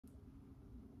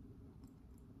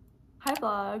Hi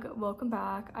vlog, welcome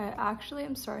back. I actually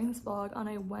am starting this vlog on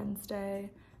a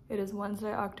Wednesday. It is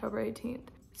Wednesday, October 18th.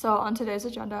 So on today's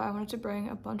agenda, I wanted to bring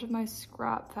a bunch of my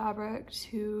scrap fabric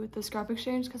to the scrap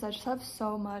exchange because I just have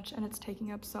so much and it's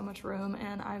taking up so much room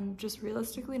and I'm just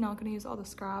realistically not going to use all the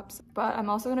scraps. But I'm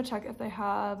also going to check if they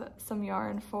have some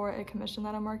yarn for a commission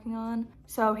that I'm working on.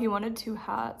 So he wanted 2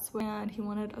 hats and he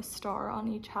wanted a star on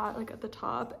each hat, like at the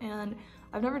top, and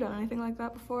I've never done anything like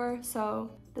that before,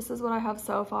 so this is what I have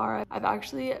so far. I've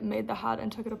actually made the hat and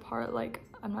took it apart, like,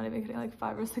 I'm not even kidding, like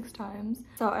 5 or 6 times.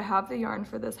 So I have the yarn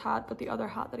for this hat, but the other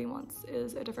hat that he wants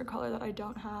is a different color that I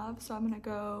don't have, so I'm gonna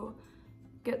go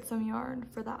get some yarn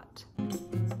for that.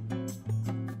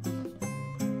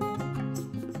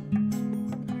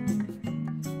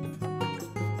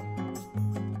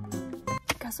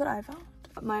 Guess what I found?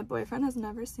 My boyfriend has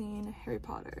never seen Harry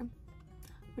Potter,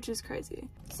 which is crazy.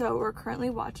 So we're currently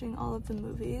watching all of the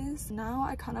movies. Now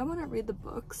I kind of want to read the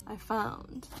books. I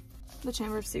found The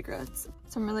Chamber of Secrets,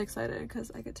 so I'm really excited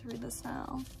because I get to read this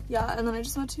now. Yeah, and then I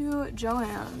just went to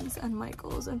Joann's and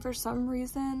Michael's, and for some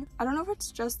reason, I don't know if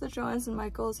it's just the Joann's and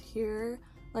Michael's here,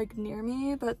 like near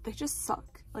me, but they just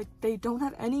suck. Like, they don't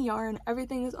have any yarn.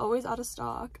 Everything is always out of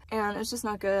stock, and it's just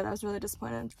not good. I was really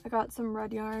disappointed. I got some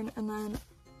red yarn and then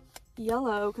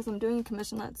yellow because I'm doing a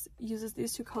commission that uses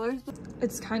these 2 colors.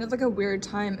 It's kind of like a weird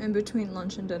time in between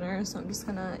lunch and dinner, so I'm just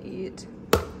gonna eat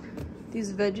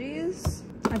these veggies.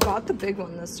 I bought the big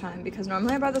one this time because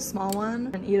normally I buy the small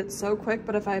one and eat it so quick,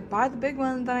 but if I buy the big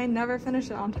one, then I never finish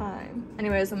it on time.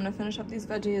 Anyways, I'm gonna finish up these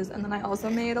veggies, and then I also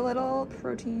made a little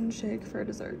protein shake for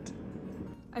dessert.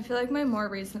 I feel like my more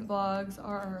recent vlogs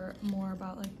are more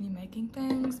about like me making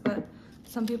things, but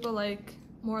some people like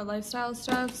more lifestyle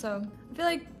stuff, so I feel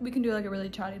like we can do like a really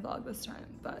chatty vlog this time.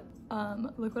 But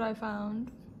look what I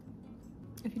found.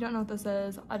 If you don't know what this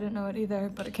is, I didn't know it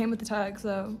either, but it came with the tag,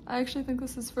 so I actually think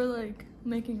this is for like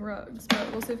making rugs,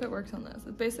 but we'll see if it works on this.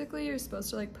 Basically, you're supposed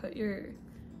to like put your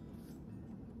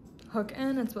hook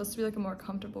in. It's supposed to be like a more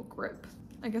comfortable grip.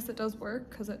 I guess it does work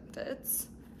because it fits.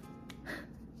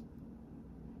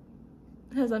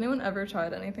 Has anyone ever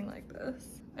tried anything like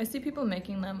this? I see people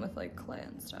making them with like clay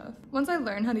and stuff. Once I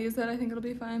learn how to use it, I think it'll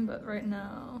be fine, but right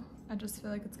now, I just feel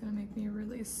like it's gonna make me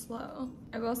really slow.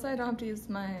 I will say I don't have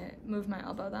to move my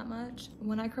elbow that much.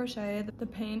 When I crochet, the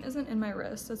pain isn't in my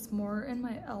wrist, it's more in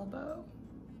my elbow.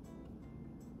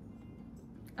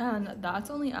 And that's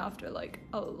only after like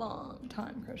a long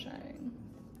time crocheting.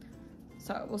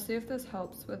 So we'll see if this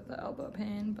helps with the elbow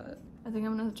pain, but I think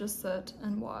I'm gonna just sit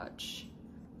and watch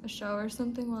a show or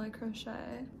something while I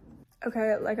crochet.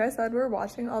 Okay, like I said, we're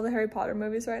watching all the Harry Potter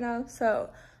movies right now, so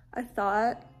I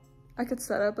thought I could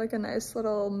set up like a nice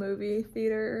little movie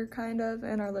theater kind of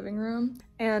in our living room,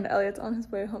 and Elliot's on his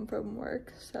way home from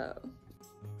work, so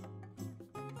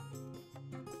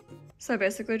I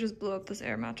basically just blew up this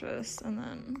air mattress, and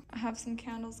then I have some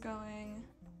candles going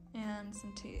and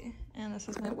some tea, and this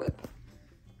is my whip.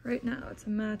 Right now it's a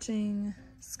matching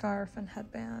scarf and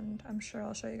headband. I'm sure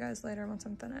I'll show you guys later once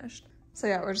I'm finished. So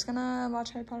yeah, we're just gonna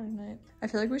watch Harry Potter tonight. I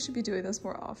feel like we should be doing this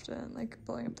more often, like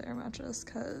blowing up the air mattress,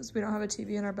 because we don't have a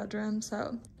TV in our bedroom,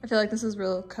 so I feel like this is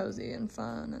real cozy and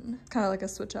fun and kind of like a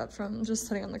switch up from just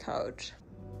sitting on the couch.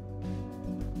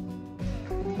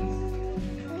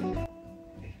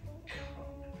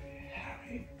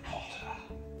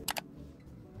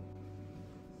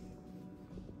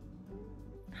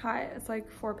 Hi, it's like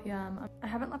 4 p.m. I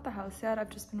haven't left the house yet.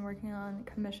 I've just been working on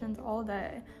commissions all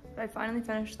day, but I finally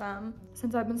finished them.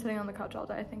 Since I've been sitting on the couch all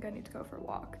day, I think I need to go for a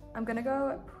walk. I'm gonna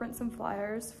go print some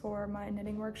flyers for my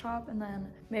knitting workshop and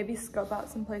then maybe scope out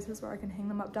some places where I can hang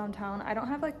them up downtown. I don't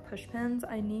have like push pins.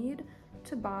 I need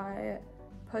to buy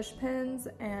push pins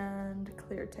and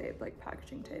clear tape, like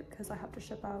packaging tape, because I have to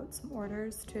ship out some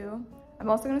orders too. I'm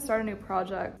also gonna start a new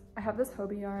project. I have this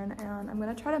Hobie yarn and I'm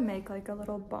gonna try to make like a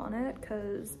little bonnet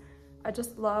because I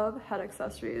just love head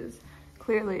accessories,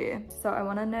 clearly. So I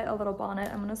wanna knit a little bonnet.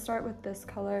 I'm gonna start with this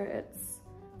color.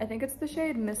 I think it's the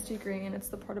shade Misty Green. It's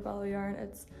the Portobello yarn.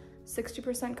 It's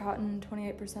 60% cotton,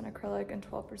 28% acrylic, and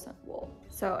 12% wool.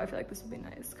 So I feel like this will be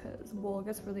nice because wool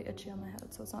gets really itchy on my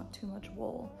head, so it's not too much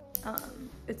wool.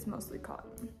 It's mostly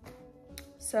cotton.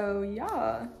 So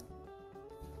yeah,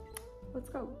 let's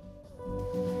go.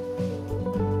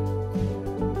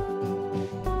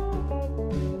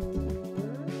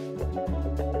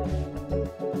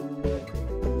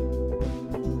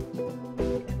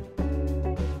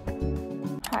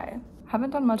 Hi, haven't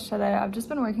done much today. I've just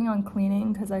been working on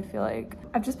cleaning because I feel like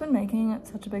I've just been making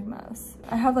such a big mess.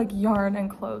 I have like yarn and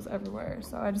clothes everywhere,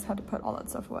 so I just had to put all that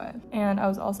stuff away. And I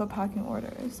was also packing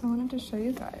orders, so I wanted to show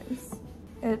you guys.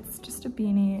 It's just a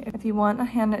beanie. If you want a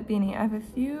hand knit beanie, I have a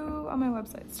few on my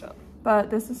website still. But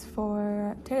this is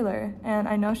for Taylor, and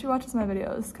I know she watches my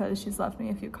videos because she's left me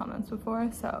a few comments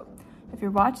before. So if you're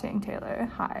watching, Taylor,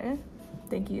 hi,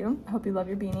 thank you. I hope you love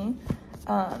your beanie.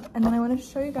 And then I wanted to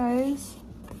show you guys,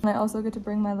 and I also get to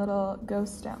bring my little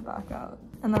ghost stamp back out.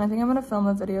 And then I think I'm gonna film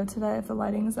a video today if the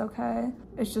lighting is okay.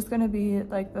 It's just gonna be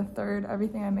like the third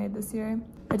everything I made this year.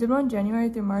 I did one January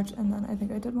through March, and then I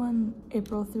think I did one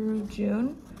April through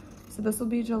June. So this will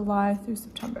be July through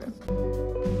September.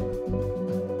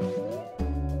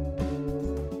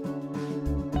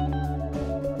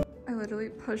 I literally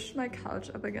pushed my couch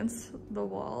up against the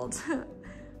wall to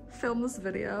film this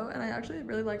video, and I actually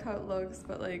really like how it looks,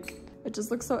 but like it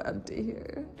just looks so empty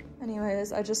here.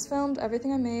 Anyways, I just filmed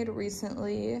everything I made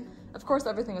recently. Of course,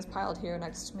 everything is piled here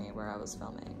next to me where I was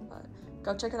filming, but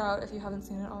go check it out if you haven't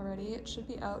seen it already. It should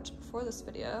be out before this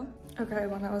video. Okay,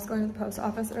 when I was going to the post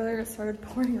office earlier, it started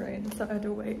pouring rain, so I had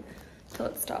to wait till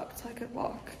it stopped so I could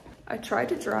walk. I tried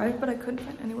to drive, but I couldn't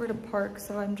find anywhere to park,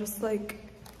 so I'm just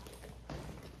like,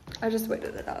 I just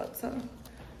waited it out. So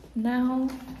now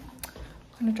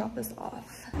I'm gonna drop this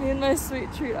off. Me and my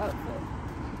sweet treat outfit.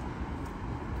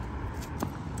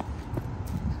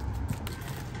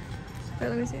 Wait,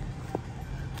 let me see.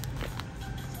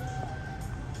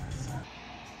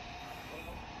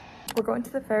 We're going to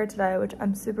the fair today, which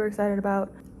I'm super excited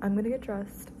about. I'm gonna get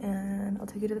dressed and I'll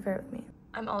take you to the fair with me.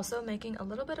 I'm also making a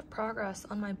little bit of progress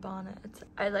on my bonnet.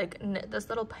 I like knit this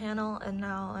little panel, and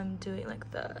now I'm doing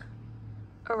like the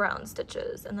around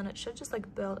stitches, and then it should just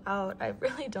like build out. I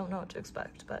really don't know what to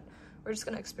expect, but we're just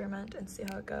gonna experiment and see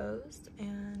how it goes,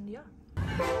 and yeah.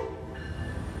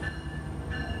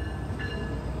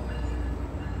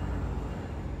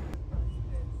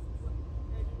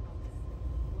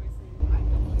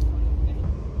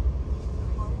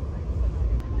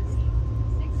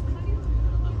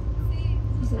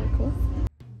 Is that cool?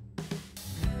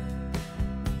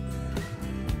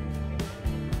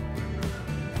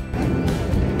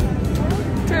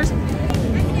 Cheers.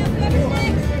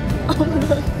 Oh my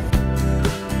god.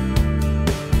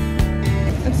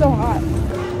 It's so hot.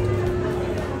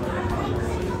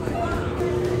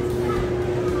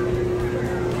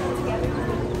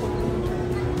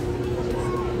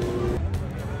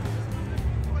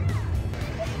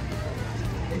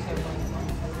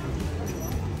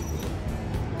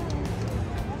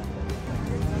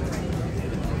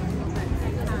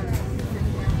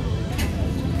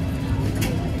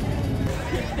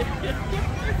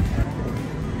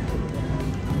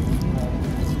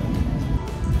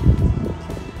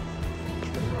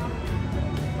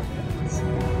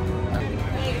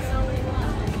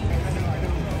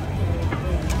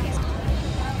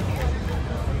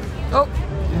 Oh,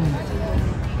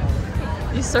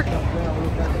 you sir.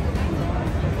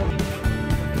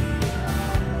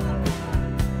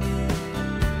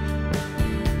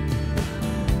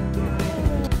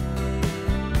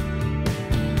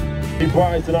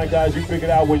 Prize tonight, guys. You pick it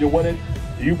out when you win it.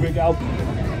 You pick out.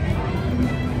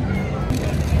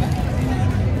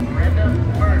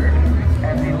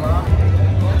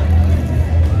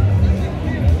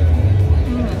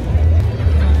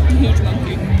 Huge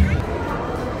monkey.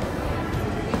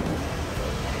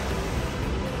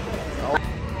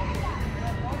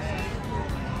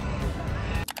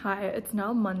 Hi, it's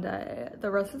now Monday. The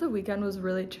rest of the weekend was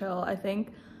really chill. I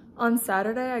think on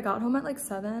Saturday I got home at like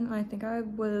 7, and I think I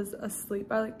was asleep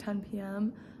by like 10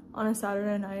 p.m. on a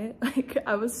Saturday night. Like,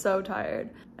 I was so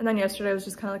tired. And then yesterday was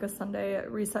just kind of like a Sunday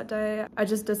reset day. I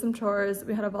just did some chores,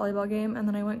 we had a volleyball game, and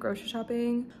then I went grocery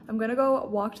shopping. I'm gonna go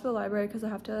walk to the library because I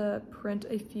have to print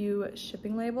a few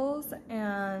shipping labels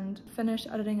and finish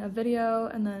editing a video,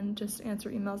 and then just answer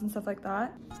emails and stuff like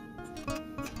that.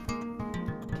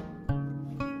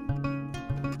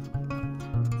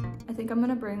 I think I'm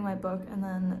gonna bring my book and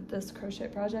then this crochet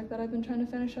project that I've been trying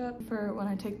to finish up for when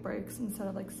I take breaks instead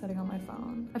of like sitting on my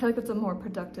phone. I feel like that's a more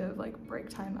productive like break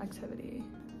time activity,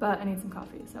 but I need some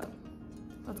coffee, so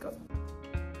let's go.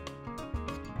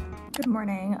 Good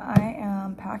morning. I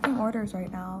am packing orders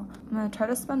right now. I'm gonna try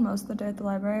to spend most of the day at the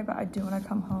library, but I do want to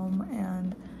come home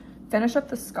and finish up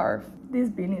the scarf.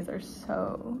 These beanies are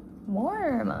so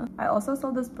warm. I also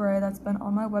sold this beret that's been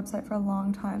on my website for a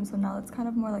long time, so now it's kind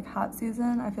of more like hat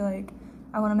season. I feel like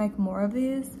I want to make more of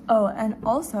these. Oh, and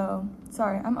also,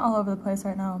 sorry, I'm all over the place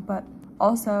right now, but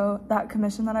also that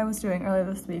commission that I was doing earlier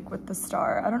this week with the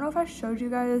star, I don't know if I showed you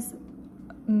guys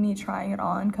me trying it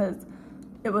on because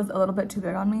it was a little bit too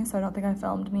big on me, so I don't think I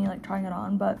filmed me like trying it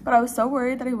on, but I was so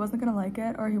worried that he wasn't gonna like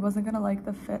it, or he wasn't gonna like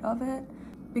the fit of it,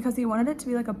 because he wanted it to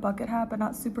be like a bucket hat but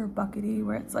not super buckety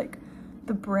where it's like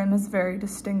the brim is very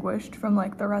distinguished from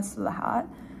like the rest of the hat.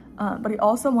 But he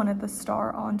also wanted the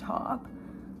star on top.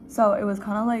 So it was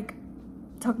kind of like,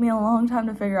 took me a long time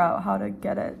to figure out how to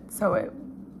get it so it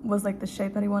was like the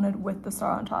shape that he wanted with the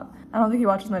star on top. I don't think he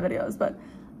watches my videos, but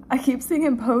I keep seeing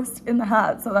him post in the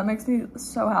hat, so that makes me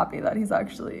so happy that he's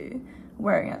actually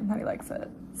wearing it and that he likes it.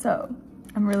 So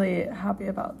I'm really happy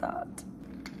about that.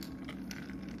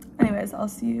 Anyways, I'll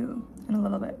see you in a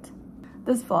little bit.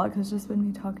 This vlog has just been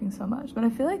me talking so much, but I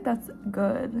feel like that's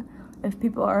good if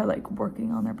people are like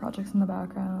working on their projects in the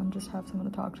background, just have someone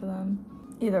to talk to them.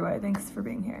 Either way, thanks for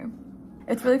being here.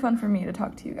 It's really fun for me to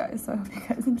talk to you guys, so I hope you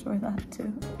guys enjoy that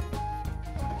too.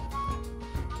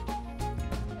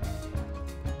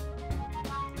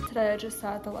 Today I just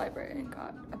sat at the library and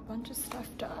got a bunch of stuff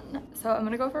done. So I'm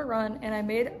gonna go for a run, and I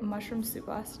made mushroom soup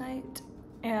last night,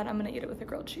 and I'm gonna eat it with a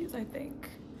grilled cheese, I think,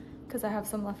 because I have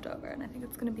some left over, and I think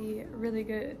it's gonna be really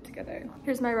good together.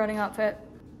 Here's my running outfit.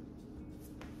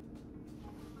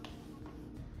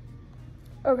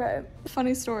 Okay,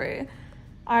 funny story.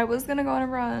 I was gonna go on a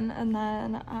run, and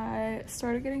then I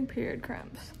started getting period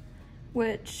cramps,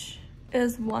 which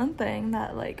is one thing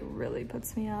that like really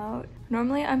puts me out.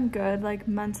 Normally I'm good like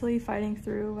mentally fighting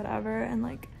through whatever and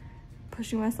like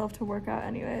pushing myself to work out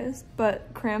anyways,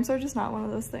 but cramps are just not one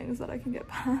of those things that I can get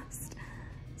past.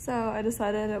 So I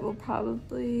decided it will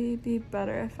probably be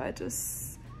better if I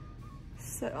just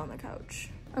sit on the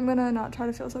couch. I'm gonna not try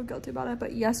to feel so guilty about it,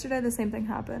 but yesterday the same thing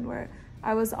happened where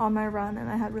I was on my run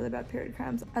and I had really bad period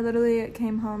cramps. I literally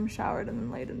came home, showered, and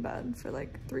then laid in bed for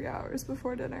like 3 hours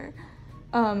before dinner.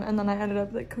 And then I ended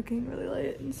up like cooking really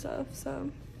late and stuff. So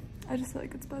I just feel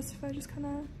like it's best if I just kind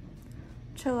of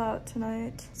chill out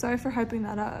tonight. Sorry for hyping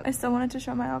that up. I still wanted to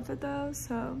show my outfit though,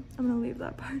 so I'm gonna leave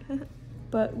that part in.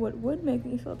 But what would make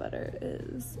me feel better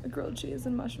is a grilled cheese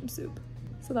and mushroom soup.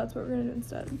 So that's what we're gonna do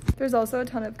instead. There's also a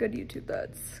ton of good YouTube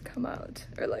that's come out,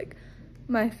 or like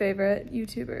my favorite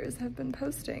YouTubers have been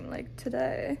posting like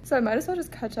today. So I might as well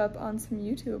just catch up on some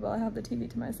YouTube while I have the TV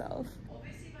to myself.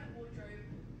 Obviously my wardrobe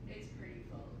is pretty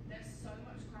full. There's so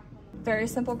much crap on the Very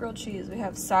simple grilled cheese. We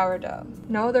have sourdough.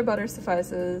 No other butter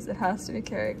suffices. It has to be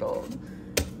Kerrygold.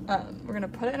 We're gonna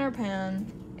put it in our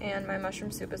pan, and my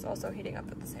mushroom soup is also heating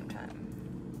up at the same time.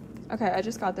 Okay, I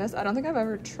just got this. I don't think I've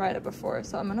ever tried it before,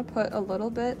 so I'm gonna put a little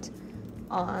bit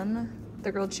on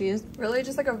the grilled cheese. Really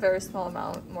just like a very small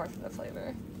amount, more for the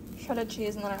flavor. Shredded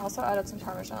cheese, and then I also added some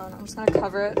Parmesan. I'm just gonna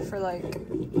cover it for like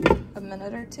a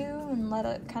minute or two and let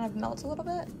it kind of melt a little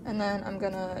bit. And then I'm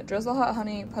gonna drizzle hot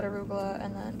honey, put arugula,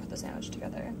 and then put the sandwich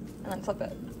together, and then flip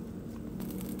it.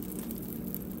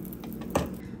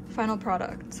 Final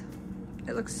product.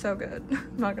 It looks so good,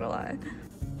 I'm not gonna lie.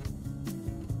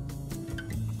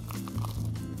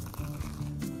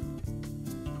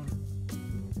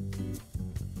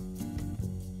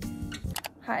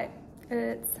 Hi,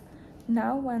 it's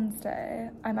now Wednesday.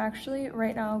 I'm actually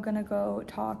right now gonna go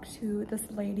talk to this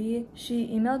lady. She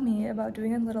emailed me about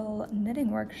doing a little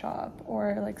knitting workshop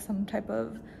or like some type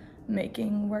of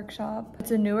making workshop.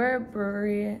 It's a newer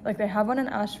brewery. Like they have one in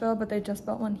Asheville, but they just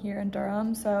built one here in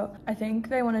Durham. So I think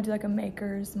they want to do like a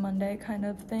Makers Monday kind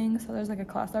of thing. So there's like a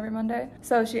class every Monday.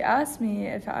 So she asked me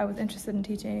if I was interested in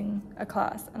teaching a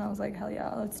class, and I was like, hell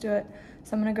yeah, let's do it.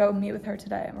 So I'm gonna go meet with her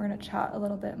today, and we're gonna chat a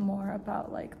little bit more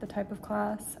about like the type of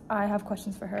class. I have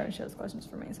questions for her and she has questions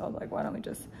for me. So I was like, why don't we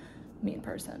just meet in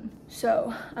person?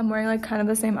 So I'm wearing like kind of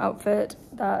the same outfit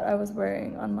that I was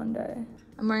wearing on Monday.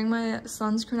 I'm wearing my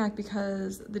son's crew neck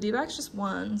because the D-backs just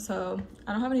won, so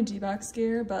I don't have any D-backs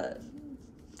gear, but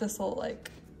this will like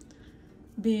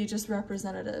be just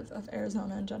representative of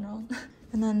Arizona in general.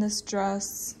 And then this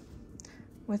dress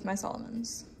with my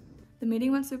Solomons. The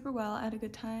meeting went super well. I had a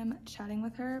good time chatting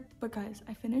with her, but guys,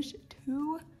 I finished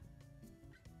 2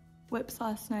 whips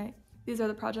last night. These are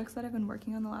the projects that I've been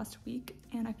working on the last week,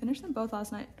 and I finished them both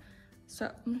last night. So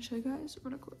I'm gonna show you guys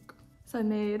real quick. So I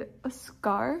made a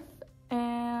scarf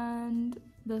and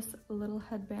this little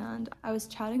headband. I was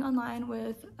chatting online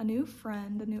with a new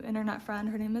friend, a new internet friend.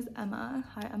 Her name is Emma.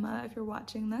 Hi Emma, if you're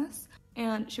watching this.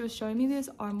 And she was showing me these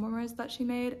arm warmers that she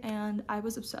made, and I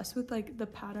was obsessed with like the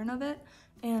pattern of it.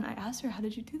 And I asked her, how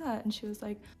did you do that? And she was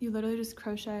like, you literally just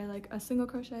crochet like a single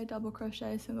crochet, double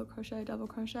crochet, single crochet, double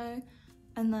crochet.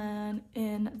 And then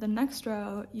in the next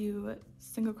row, you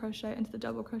single crochet into the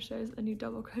double crochets and you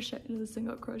double crochet into the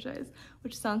single crochets,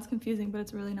 which sounds confusing, but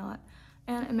it's really not.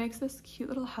 And it makes this cute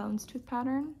little houndstooth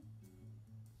pattern.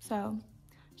 So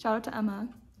shout out to Emma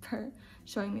for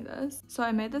showing me this. So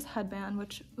I made this headband,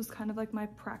 which was kind of like my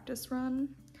practice run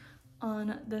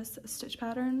on this stitch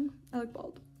pattern. I look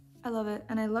bald. I love it,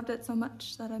 and I loved it so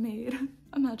much that I made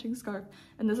a matching scarf.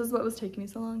 And this is what was taking me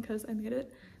so long because I made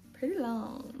it pretty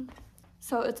long.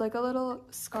 So it's like a little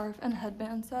scarf and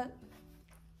headband set.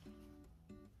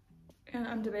 And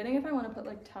I'm debating if I want to put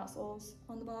like tassels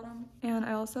on the bottom. And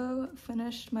I also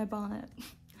finished my bonnet,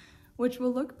 which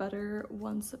will look better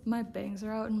once my bangs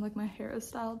are out and like my hair is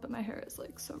styled, but my hair is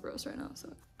like so gross right now.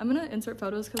 So I'm gonna insert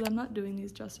photos because I'm not doing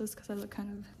these justice because I look kind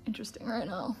of interesting right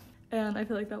now. And I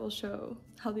feel like that will show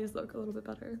how these look a little bit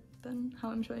better than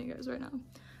how I'm showing you guys right now.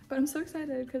 But I'm so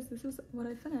excited because this is what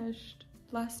I finished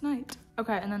last night.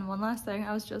 Okay, and then one last thing.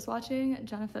 I was just watching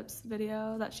Jenna Phipp's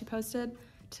video that she posted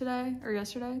today or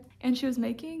yesterday, and she was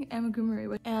making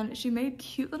amigurumi, and she made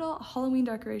cute little Halloween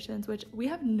decorations, which we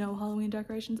have no Halloween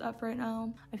decorations up right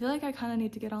now. I feel like I kind of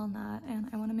need to get on that, and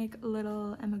I want to make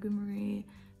little amigurumi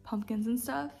pumpkins and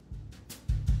stuff.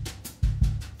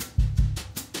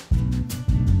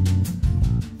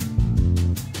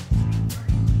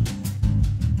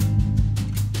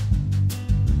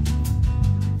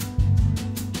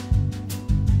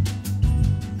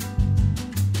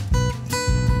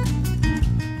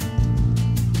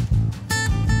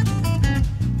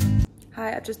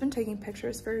 I've just been taking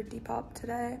pictures for Depop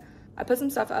today. I put some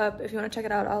stuff up. If you want to check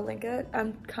it out, I'll link it.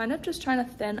 I'm kind of just trying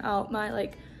to thin out my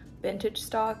like vintage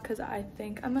stock because I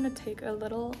think I'm gonna take a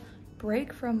little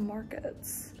break from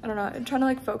markets. I don't know, I'm trying to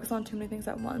like focus on too many things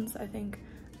at once. I think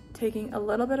taking a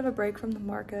little bit of a break from the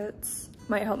markets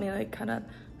might help me like kind of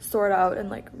sort out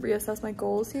and like reassess my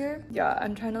goals here. Yeah,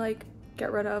 I'm trying to like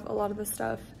get rid of a lot of the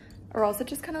stuff, or else it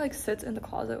just kind of like sits in the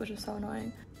closet, which is so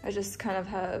annoying. I just kind of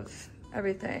have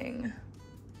everything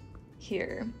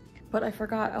here. But I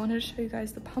forgot, I wanted to show you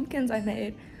guys the pumpkins I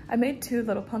made. I made 2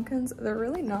 little pumpkins. They're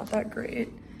really not that great.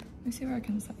 Let me see where I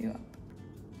can set you up.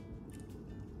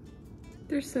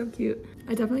 They're so cute.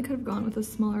 I definitely could have gone with a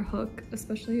smaller hook,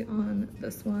 especially on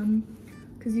this one,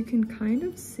 because you can kind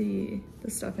of see the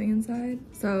stuffing inside.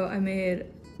 So I made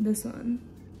this one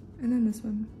and then this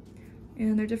one,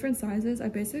 and they're different sizes. I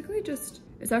basically just,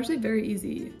 it's actually very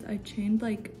easy. I chained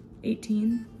like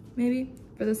 18 maybe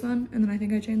for this one, and then I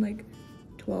think I chained like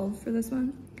 12 for this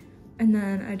one, and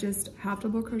then I just half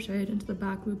double crocheted into the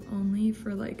back loop only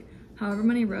for like however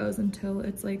many rows until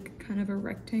it's like kind of a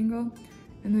rectangle,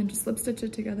 and then just slip stitch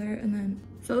it together, and then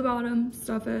sew the bottom,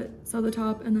 stuff it, sew the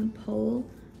top, and then pull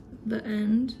the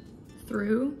end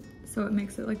through so it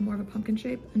makes it like more of a pumpkin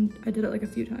shape. And I did it like a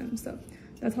few times, so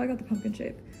that's how I got the pumpkin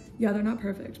shape. Yeah, they're not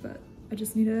perfect, but I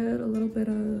just needed a little bit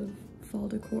of fall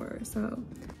decor. So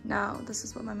now this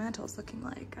is what my mantle is looking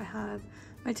like. I have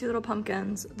my 2 little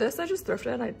pumpkins. This I just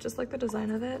thrifted. I just like the design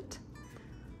of it.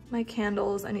 My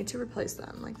candles, I need to replace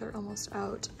them. Like they're almost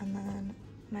out. And then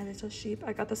my little sheep.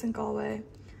 I got this in Galway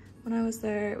when I was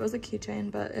there. It was a keychain,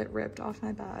 but it ripped off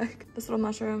my bag. This little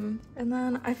mushroom. And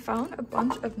then I found a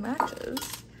bunch of matches,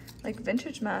 like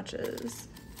vintage matches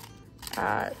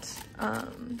at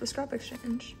the scrap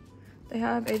exchange. They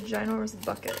have a ginormous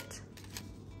bucket.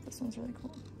 This one's really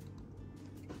cool.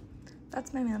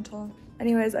 That's my mantle.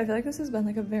 Anyways, I feel like this has been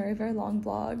like a very, very long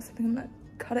vlog, so I think I'm gonna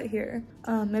cut it here.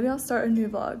 Maybe I'll start a new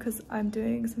vlog because I'm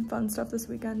doing some fun stuff this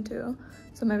weekend too.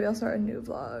 So maybe I'll start a new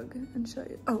vlog and show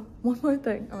you. Oh, one more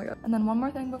thing. Oh my god. And then one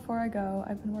more thing before I go.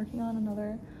 I've been working on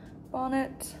another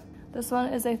bonnet. This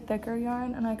one is a thicker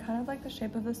yarn, and I kind of like the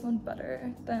shape of this one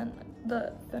better than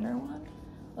the thinner one.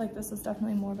 Like this is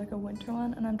definitely more like a winter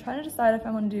one, and I'm trying to decide if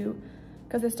I want to do,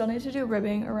 because I still need to do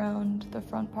ribbing around the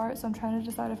front part, so I'm trying to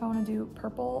decide if I want to do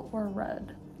purple or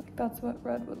red. Like that's what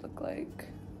red would look like.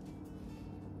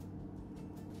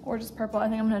 Or just purple. I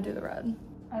think I'm gonna do the red.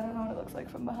 I don't know what it looks like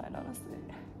from behind, honestly.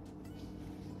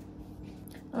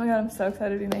 Oh my god, I'm so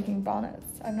excited to be making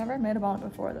bonnets. I've never made a bonnet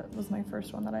before. That was my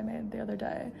first one that I made the other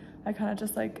day. I kind of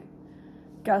just like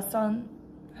guessed on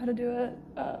how to do it.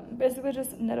 Basically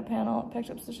just knit a panel, picked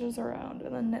up stitches around,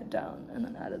 and then knit down, and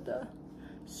then added the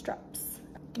straps.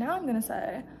 Now I'm gonna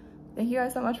say thank you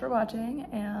guys so much for watching,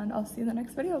 and I'll see you in the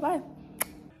next video. Bye.